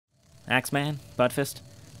Axeman, Buttfist,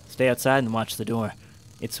 stay outside and watch the door.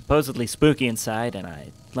 It's supposedly spooky inside, and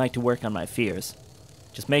I'd like to work on my fears.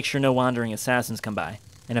 Just make sure no wandering assassins come by,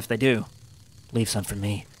 and if they do, leave some for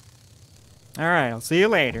me. Alright, I'll see you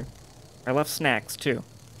later. I left snacks, too.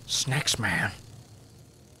 Snacks, man.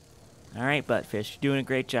 Alright, Buttfish, you're doing a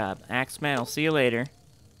great job. Axeman, I'll see you later.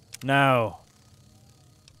 No.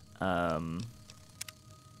 No,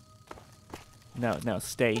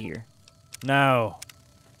 stay here. No.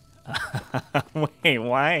 Wait,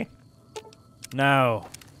 why? No.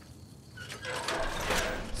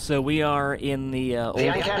 So we are in the,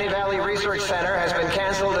 The Uncanny Valley Research Center has been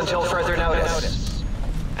canceled until further notice.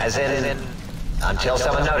 As in, until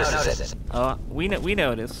someone notices it. Oh, we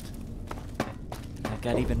noticed. I've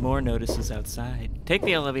got even more notices outside. Take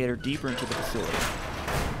the elevator deeper into the facility.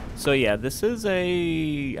 So yeah, this is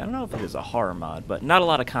I don't know if it is a horror mod, but not a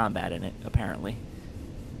lot of combat in it, apparently.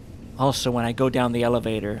 Also, when I go down the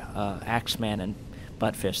elevator, Axeman and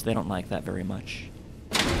Buttfish, they don't like that very much.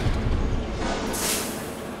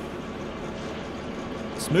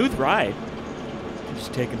 Smooth ride.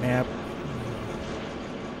 Just take a nap.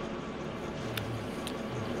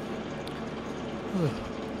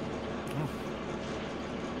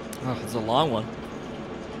 Oh, it's a long one.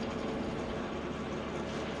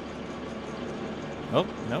 Oh,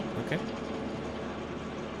 no, okay.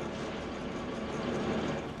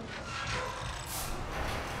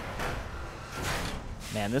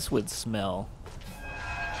 Man, this would smell.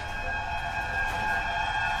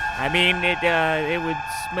 I mean, it would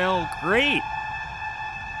smell great.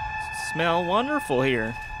 Smell wonderful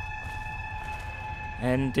here.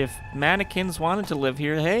 And if mannequins wanted to live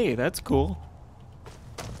here, hey, that's cool.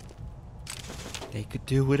 They could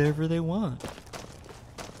do whatever they want.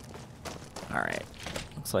 Alright.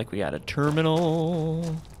 Looks like we got a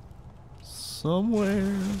terminal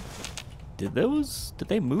somewhere. Did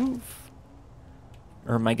they move?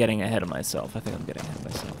 Or am I getting ahead of myself? I think I'm getting ahead of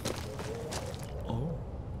myself. Oh.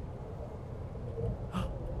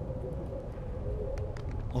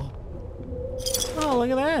 Oh. Oh, look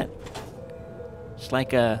at that. It's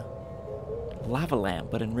like a lava lamp,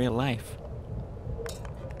 but in real life.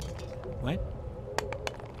 What?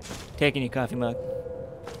 Taking your coffee mug.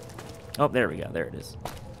 Oh, there we go. There it is.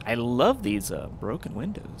 I love these broken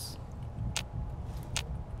windows.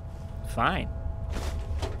 Fine.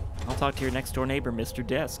 I'll talk to your next door neighbor, Mr.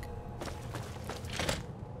 Desk.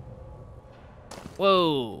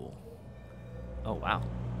 Whoa. Oh, wow.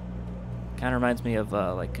 Kind of reminds me of,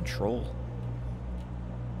 like, Control.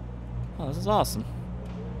 Oh, this is awesome.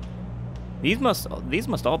 These must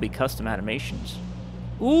all be custom animations.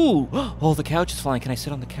 Ooh! Oh, the couch is flying. Can I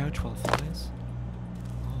sit on the couch while it flies?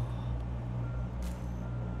 Oh.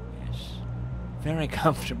 Yes. Very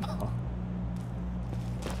comfortable.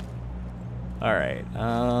 Alright,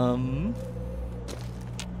 I'm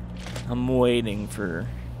waiting for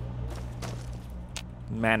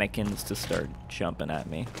mannequins to start jumping at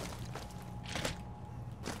me.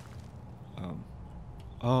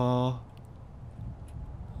 Oh.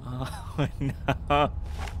 Oh, no.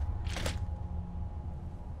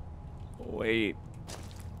 Wait.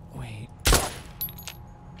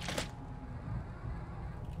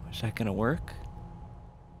 Is that gonna work?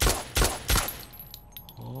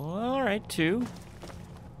 Alright, two.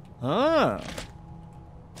 Am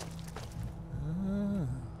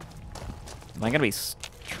I gonna be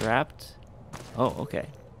trapped? Oh, okay.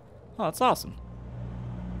 Oh, that's awesome.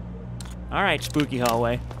 Alright, spooky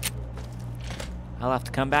hallway. I'll have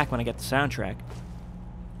to come back when I get the soundtrack.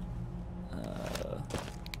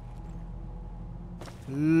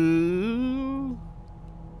 Ooh.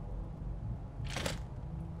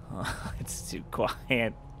 Oh, it's too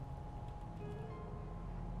quiet.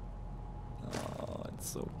 Oh, it's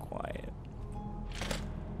so quiet.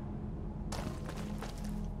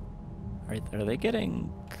 Are they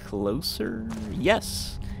getting closer?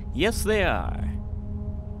 Yes. Yes, they are.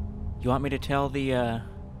 You want me to tell the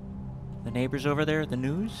neighbors over there the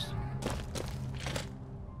news?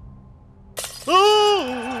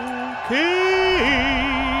 Okay.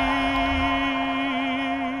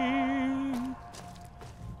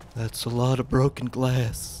 That's a lot of broken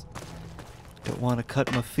glass. Don't want to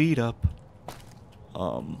cut my feet up.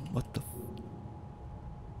 What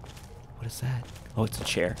is that? Oh, it's a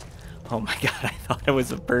chair. Oh my god, I thought it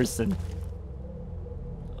was a person.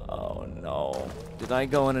 Oh no. Did I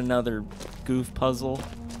go in another goof puzzle?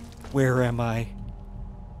 Where am I?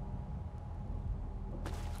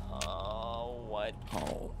 Oh, what?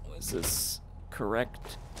 Oh, is this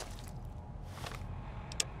correct?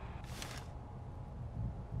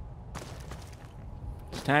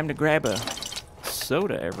 It's time to grab a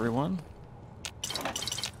soda, everyone.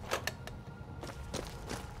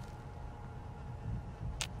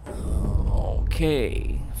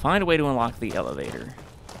 Okay. Find a way to unlock the elevator.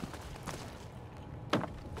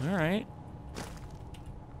 Alright.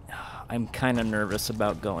 I'm kind of nervous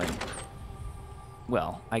about going,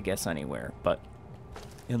 well, I guess anywhere, but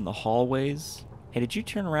in the hallways. Hey, did you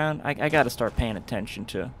turn around? I gotta start paying attention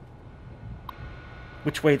to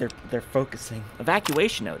which way they're focusing.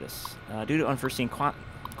 Evacuation notice. Due to unforeseen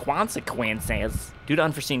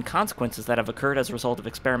consequences that have occurred as a result of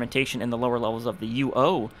experimentation in the lower levels of the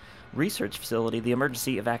UO research facility, the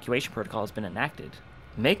emergency evacuation protocol has been enacted.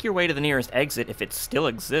 Make your way to the nearest exit if it still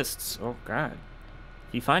exists. Oh, God.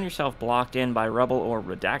 If you find yourself blocked in by rubble or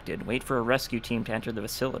redacted, wait for a rescue team to enter the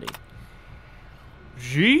facility.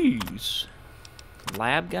 Jeez.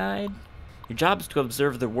 Lab guide? Your job is to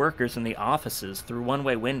observe the workers in the offices through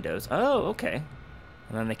one-way windows. Oh, okay.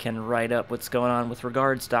 And then they can write up what's going on with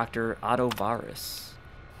regards, Dr. Otto Varus.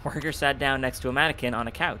 Worker sat down next to a mannequin on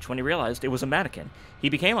a couch. When he realized it was a mannequin, he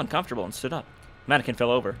became uncomfortable and stood up. Mannequin fell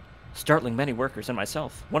over, startling many workers and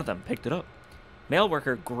myself. One of them picked it up. Male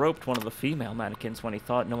worker groped one of the female mannequins when he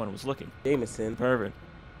thought no one was looking. Jameson. Perfect.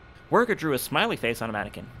 Worker drew a smiley face on a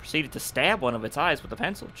mannequin, proceeded to stab one of its eyes with a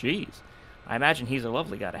pencil. Jeez. I imagine he's a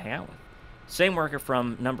lovely guy to hang out with. Same worker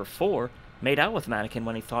from number 4 made out with mannequin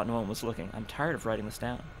when he thought no one was looking. I'm tired of writing this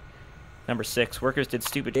down. Number 6, workers did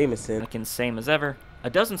stupid Jameson. mannequins, same as ever. A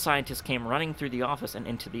dozen scientists came running through the office and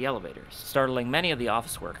into the elevators, startling many of the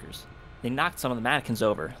office workers. They knocked some of the mannequins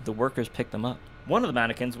over. The workers picked them up. One of the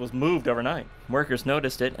mannequins was moved overnight. Workers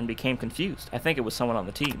noticed it and became confused. I think it was someone on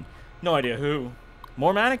the team. No idea who.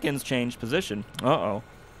 More mannequins changed position. Uh-oh.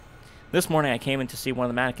 This morning I came in to see one of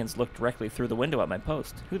the mannequins look directly through the window at my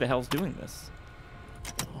post. Who the hell's doing this?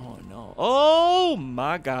 Oh, no. Oh,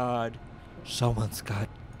 my God. Someone's got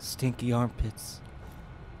stinky armpits.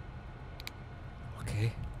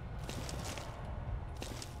 Okay.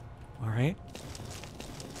 Alright.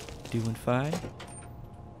 Doing fine.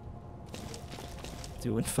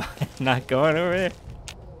 Doing fine. Not going over there.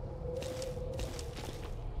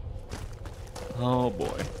 Oh,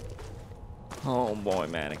 boy. Oh, boy,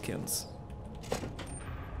 mannequins.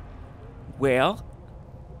 Well,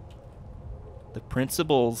 the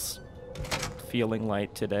principal's feeling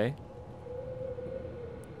light today.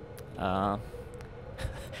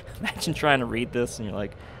 Imagine trying to read this and you're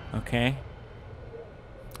like, okay.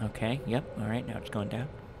 Okay, yep, alright, now it's going down.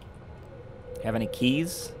 Have any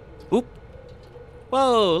keys? Oop!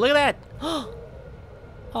 Whoa, look at that!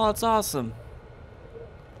 Oh, it's awesome.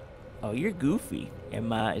 Oh, you're goofy.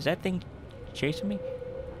 Is that thing chasing me?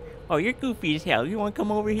 Oh, you're goofy as hell. You want to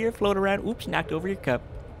come over here, float around? Oops, knocked over your cup.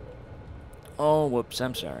 Oh, whoops,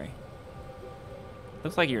 I'm sorry.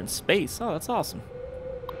 Looks like you're in space. Oh, that's awesome.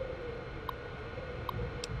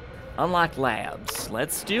 Unlock labs.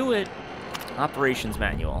 Let's do it. Operations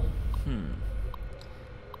manual.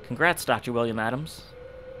 Congrats, Dr. William Adams.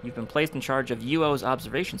 You've been placed in charge of UO's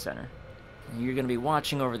observation center. You're going to be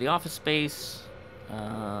watching over the office space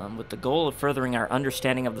with the goal of furthering our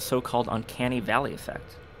understanding of the so-called Uncanny Valley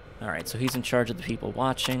effect. Alright, so he's in charge of the people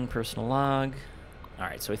watching. Personal log.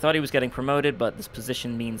 Alright, so he thought he was getting promoted, but this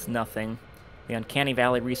position means nothing. The Uncanny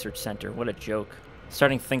Valley Research Center. What a joke.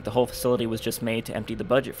 Starting to think the whole facility was just made to empty the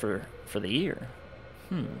budget for the year.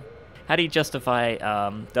 How do you justify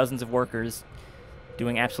dozens of workers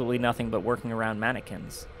doing absolutely nothing but working around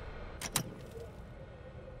mannequins?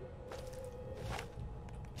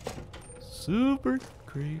 Super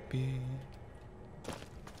creepy.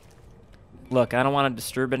 Look, I don't want to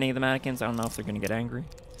disturb any of the mannequins. I don't know if they're going to get angry.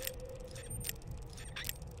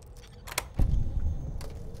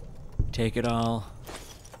 Take it all.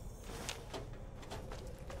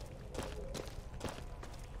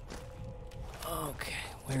 Okay,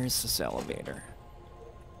 where's this elevator?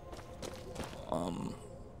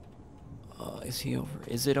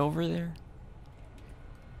 Is it over there?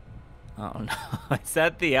 Oh no, is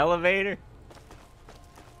that the elevator?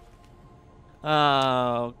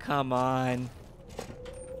 Oh, come on.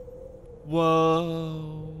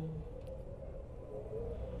 Whoa.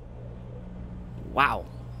 Wow.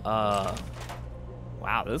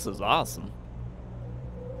 Wow, this is awesome.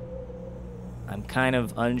 I'm kind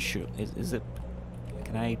of unsure. Is it,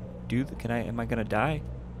 am I gonna die?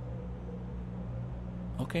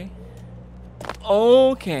 Okay.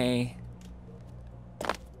 Okay.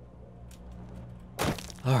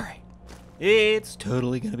 Alright. It's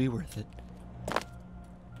totally gonna be worth it.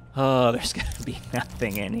 Oh, there's gonna be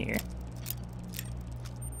nothing in here.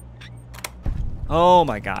 Oh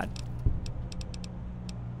my god.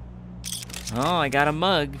 Oh, I got a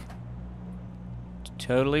mug.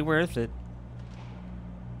 Totally worth it.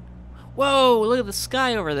 Whoa, look at the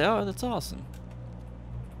sky over there. Oh, that's awesome.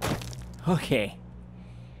 Okay.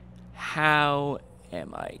 How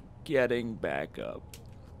am I getting back up?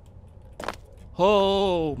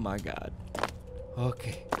 Oh my god.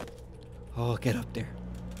 Okay. Oh, get up there.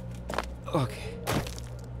 Okay.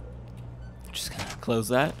 Just gonna close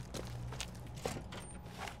that.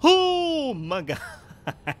 Oh my god.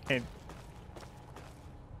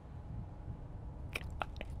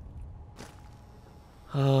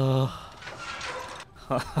 Oh.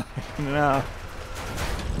 No.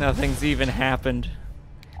 Nothing's even happened.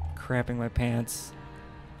 Crapping my pants.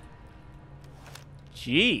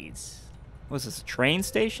 Jeez. Was this a train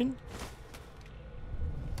station?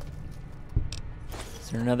 Is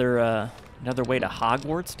there another way to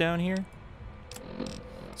Hogwarts down here?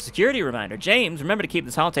 Security reminder. James, remember to keep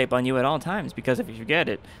this holotape on you at all times, because if you forget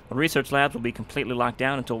it, the research labs will be completely locked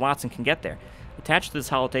down until Watson can get there. Attached to this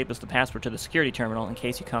holotape is the password to the security terminal in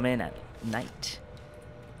case you come in at night.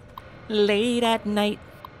 Late at night.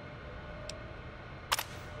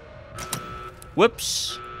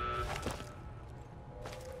 Whoops.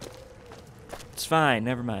 It's fine,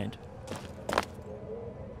 never mind.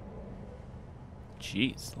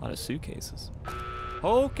 Jeez, a lot of suitcases.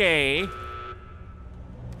 Okay.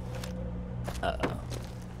 Uh-oh.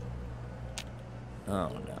 Oh,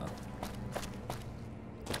 no.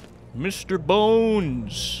 Mr.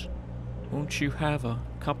 Bones, won't you have a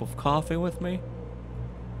cup of coffee with me?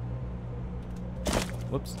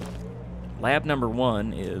 Whoops. Lab number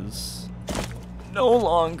 1 is no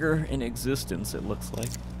longer in existence, it looks like.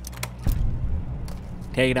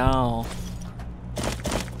 Take it all.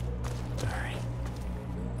 Alright.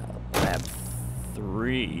 Lab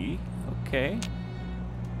 3. Okay.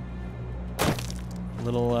 A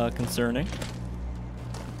little concerning.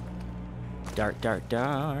 Dart, dart,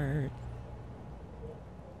 dart.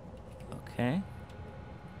 Okay.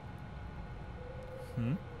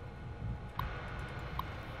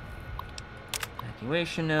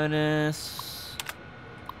 Evacuation notice.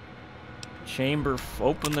 Chamber,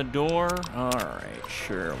 open the door. Alright,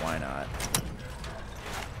 sure, why not?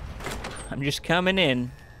 I'm just coming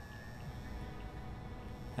in.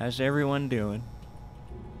 How's everyone doing?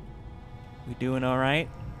 We doing alright?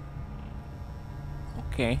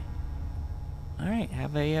 Okay. Alright,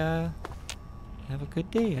 have a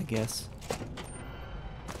good day, I guess.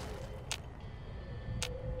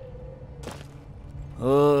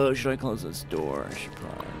 Oh, should I close this door? I should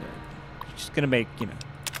probably. Just gonna make, you know.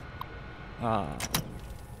 Ah,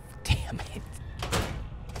 damn it.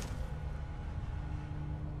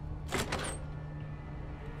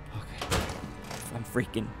 Okay. I'm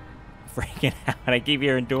freaking out. I keep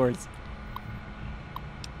hearing doors.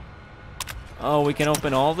 Oh, we can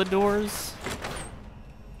open all the doors?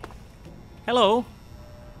 Hello.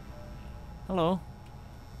 Hello.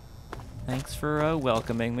 Thanks for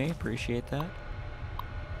welcoming me. Appreciate that.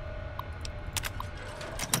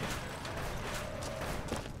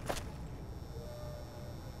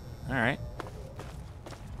 All right.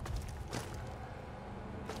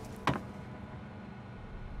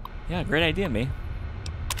 Yeah, great idea, me.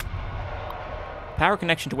 Power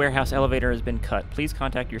connection to warehouse elevator has been cut. Please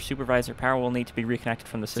contact your supervisor. Power will need to be reconnected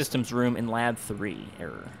from the systems room in lab 3.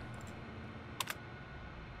 Error.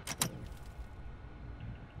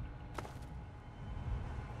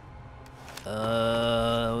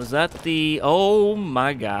 Was that the... Oh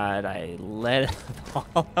my god, I let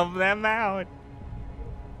all of them out.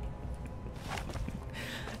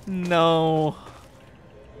 No.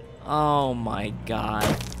 Oh my god.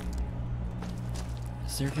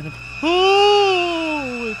 Is there gonna...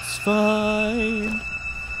 Oh, it's fine.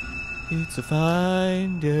 It's a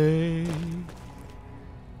fine day.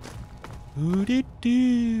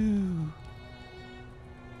 Ooh-dee-doo.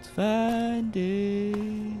 It's a fine day.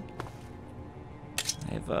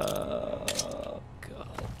 I have oh god.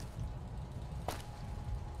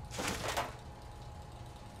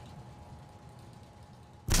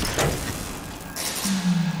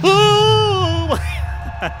 Oh!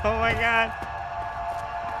 Oh my god.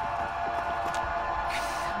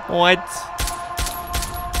 What?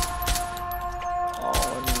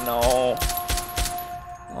 Oh no.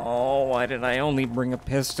 Oh, why did I only bring a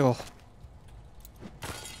pistol?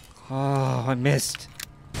 Oh, I missed.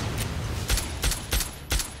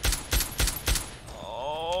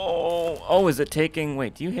 Oh, is it taking...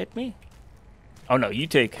 Wait, do you hit me? Oh, no, you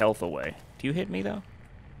take health away. Do you hit me, though?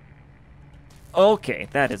 Okay,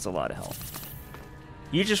 that is a lot of health.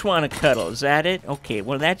 You just want to cuddle, is that it? Okay,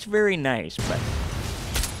 well, that's very nice, but...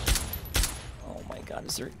 Oh, my God,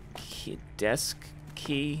 is there a key, desk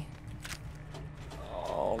key?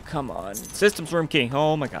 Oh, come on. Systems room key.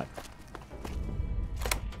 Oh, my God.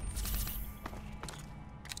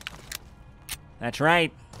 That's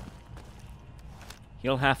right.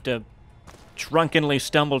 You'll have to drunkenly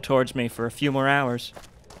stumble towards me for a few more hours.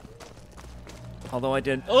 Although I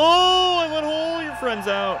did... Oh, I went all your friends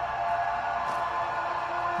out.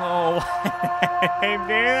 Oh, I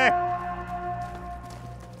did it.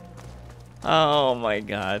 Oh, my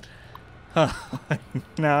God. Oh,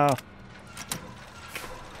 no.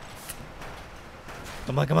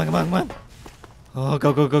 Come on, come on, come on, come on. Oh,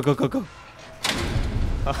 go, go, go, go, go, go.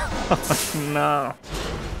 Oh, no.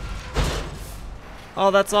 Oh,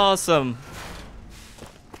 that's awesome.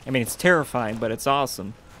 I mean, it's terrifying, but it's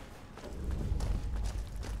awesome.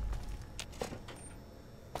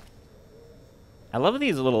 I love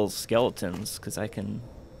these little skeletons, because I can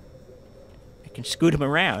scoot them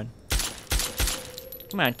around.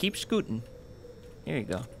 Come on, keep scooting. There you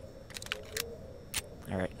go.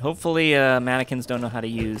 Alright, hopefully mannequins don't know how to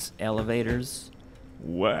use elevators.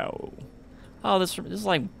 Wow. Oh, this is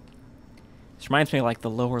like... This reminds me of like the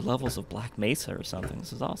lower levels of Black Mesa or something.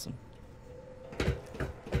 This is awesome.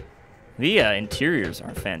 The interiors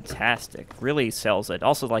are fantastic. Really sells it.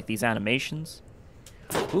 Also like these animations.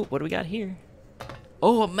 Ooh, what do we got here?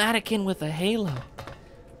 Oh, a mannequin with a halo.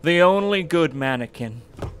 The only good mannequin.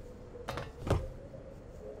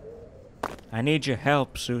 I need your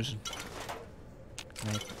help, Susan.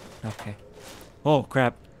 Right. Okay. Oh,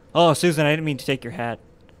 crap. Oh, Susan, I didn't mean to take your hat.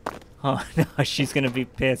 Oh, no, she's gonna be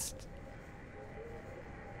pissed.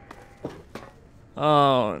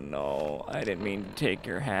 Oh, no, I didn't mean to take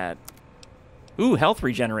your hat. Ooh, health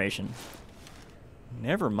regeneration.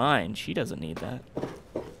 Never mind, she doesn't need that.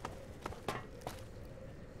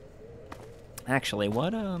 Actually,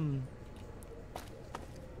 what,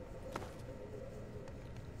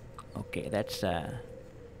 Okay, that's,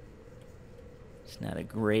 it's not a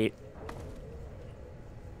great...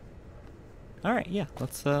 Alright, yeah,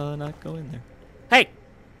 let's, not go in there. Hey!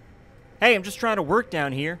 Hey, I'm just trying to work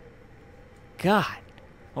down here. God,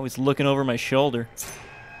 always looking over my shoulder.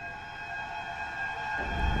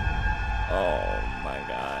 Oh, my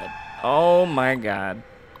God. Oh, my God.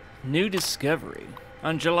 New discovery.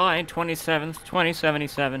 On July 27th,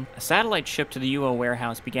 2077, a satellite shipped to the UO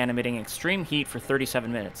warehouse began emitting extreme heat for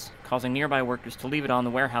 37 minutes, causing nearby workers to leave it on the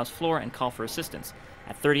warehouse floor and call for assistance.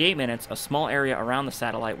 At 38 minutes, a small area around the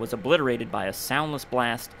satellite was obliterated by a soundless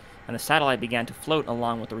blast, and the satellite began to float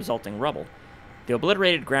along with the resulting rubble. The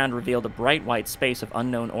obliterated ground revealed a bright white space of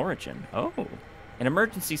unknown origin. Oh. An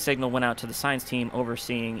emergency signal went out to the science team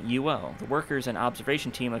overseeing UO. The workers and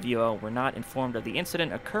observation team of UO were not informed of the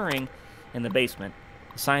incident occurring in the basement.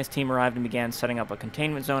 The science team arrived and began setting up a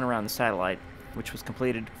containment zone around the satellite, which was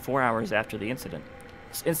completed 4 hours after the incident.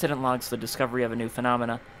 This incident logs the discovery of a new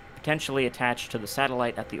phenomena, potentially attached to the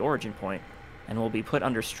satellite at the origin point, and will be put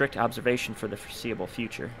under strict observation for the foreseeable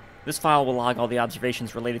future. This file will log all the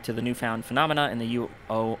observations related to the newfound phenomena in the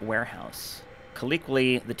UO warehouse.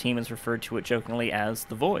 Colloquially, the team has referred to it jokingly as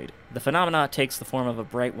the Void. The phenomena takes the form of a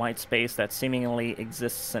bright white space that seemingly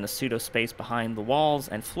exists in a pseudo-space behind the walls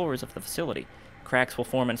and floors of the facility. Cracks will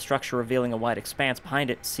form in structure, revealing a wide expanse behind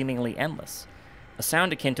it, seemingly endless. A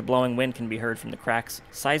sound akin to blowing wind can be heard from the cracks.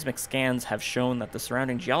 Seismic scans have shown that the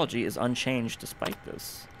surrounding geology is unchanged despite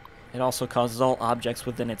this. It also causes all objects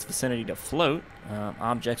within its vicinity to float,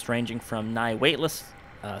 objects ranging from nigh weightless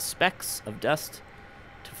specks of dust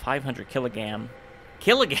to 500 kilogram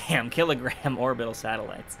orbital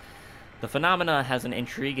satellites. The phenomena has an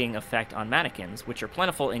intriguing effect on mannequins, which are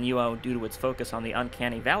plentiful in UO due to its focus on the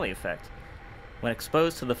Uncanny Valley effect. When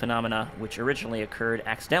exposed to the phenomena, which originally occurred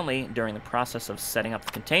accidentally during the process of setting up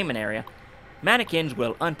the containment area, mannequins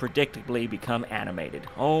will unpredictably become animated.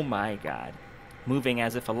 Oh my God. Moving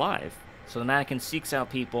as if alive. So the mannequin seeks out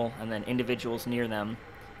people, and then individuals near them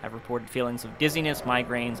have reported feelings of dizziness,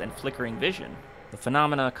 migraines, and flickering vision. The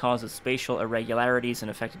phenomena causes spatial irregularities in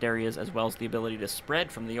affected areas, as well as the ability to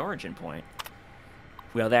spread from the origin point.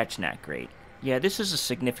 Well, that's not great. Yeah, this is a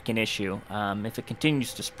significant issue. If it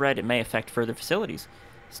continues to spread, it may affect further facilities.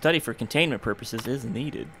 Study for containment purposes is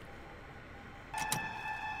needed.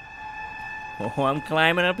 Oh, I'm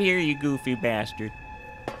climbing up here, you goofy bastard.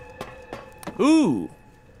 Ooh!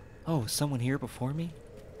 Oh, is someone here before me?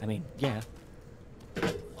 I mean, yeah.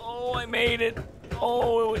 Oh, I made it.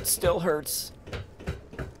 Oh, it still hurts.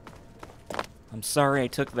 I'm sorry I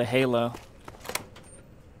took the halo.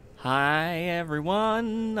 Hi,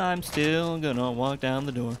 everyone. I'm still gonna walk down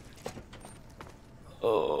the door.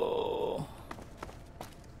 Oh.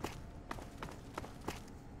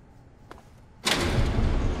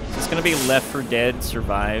 Is this gonna be Left 4 Dead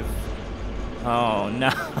Survive? Oh,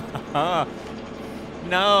 no.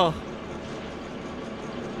 No.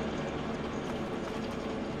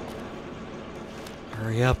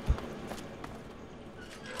 Hurry up.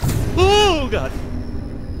 Oh, God.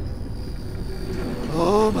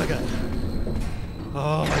 Oh my god.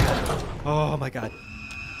 Oh my god.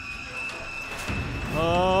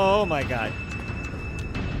 Oh my god. Oh my god.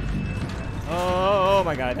 Oh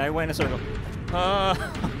my god. I went in a circle.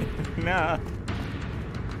 Nah.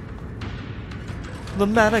 The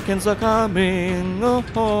mannequins are coming.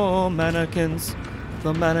 Oh, mannequins.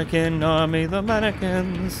 The mannequin army. The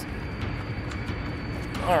mannequins.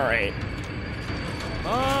 Alright.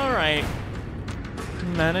 Alright.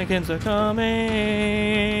 Mannequins are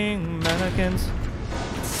coming. Mannequins.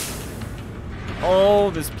 Oh,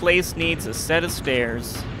 this place needs a set of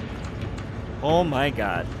stairs. Oh my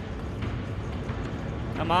god.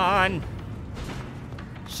 Come on.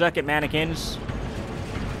 Suck it, mannequins.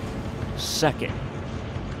 Suck it.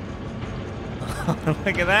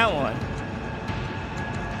 Look at that one.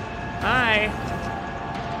 Hi.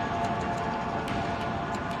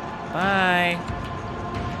 Bye.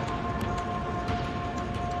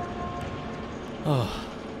 Oh.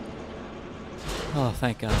 Oh,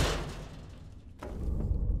 thank God.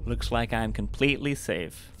 Looks like I'm completely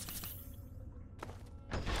safe.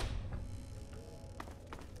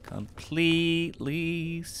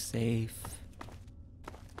 Completely safe.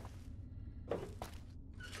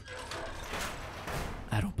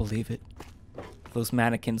 I don't believe it. Those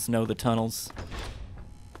mannequins know the tunnels.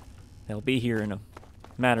 They'll be here in a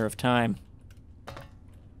matter of time.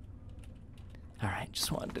 Alright,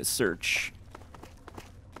 just wanted to search.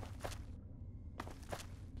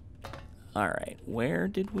 Alright, where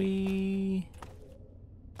did we...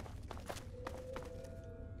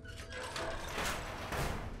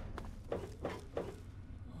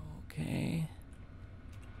 Okay.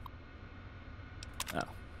 Oh.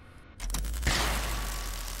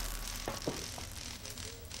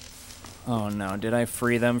 Oh no, did I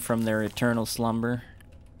free them from their eternal slumber?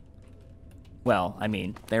 Well, I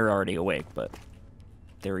mean, they're already awake, but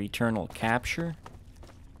their eternal capture?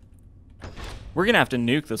 We're gonna have to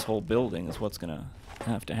nuke this whole building is what's gonna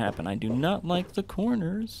have to happen. I do not like the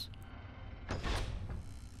corners.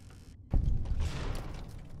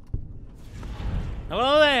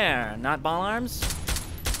 Hello there, not ball arms?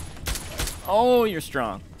 Oh, you're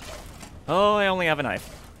strong. Oh, I only have a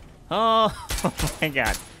knife. Oh, oh my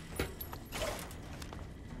god.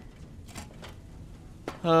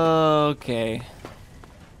 Okay.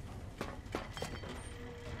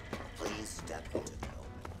 Please step into the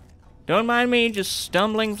open. Don't mind me just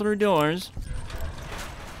stumbling through doors.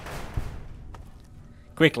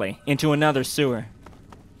 Quickly, into another sewer.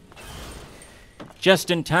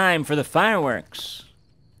 Just in time for the fireworks.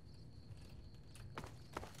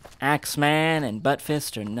 Axeman and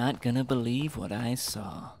Buttfist are not gonna believe what I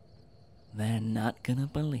saw. They're not gonna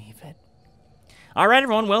believe it. Alright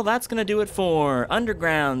everyone, well that's gonna do it for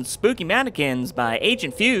Underground Spooky Mannequins by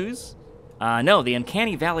Agent Fuse. No, the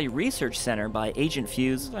Uncanny Valley Research Center by Agent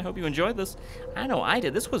Fuse. I hope you enjoyed this. I know I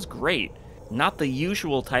did. This was great. Not the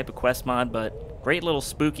usual type of quest mod, but great little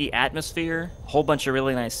spooky atmosphere. A whole bunch of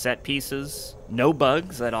really nice set pieces. No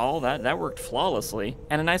bugs at all. That worked flawlessly.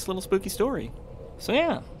 And a nice little spooky story. So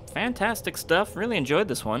yeah, fantastic stuff. Really enjoyed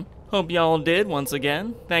this one. Hope y'all did once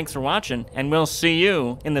again. Thanks for watching, and we'll see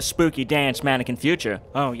you in the spooky dance mannequin future.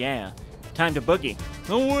 Oh yeah, time to boogie.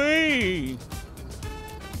 Away!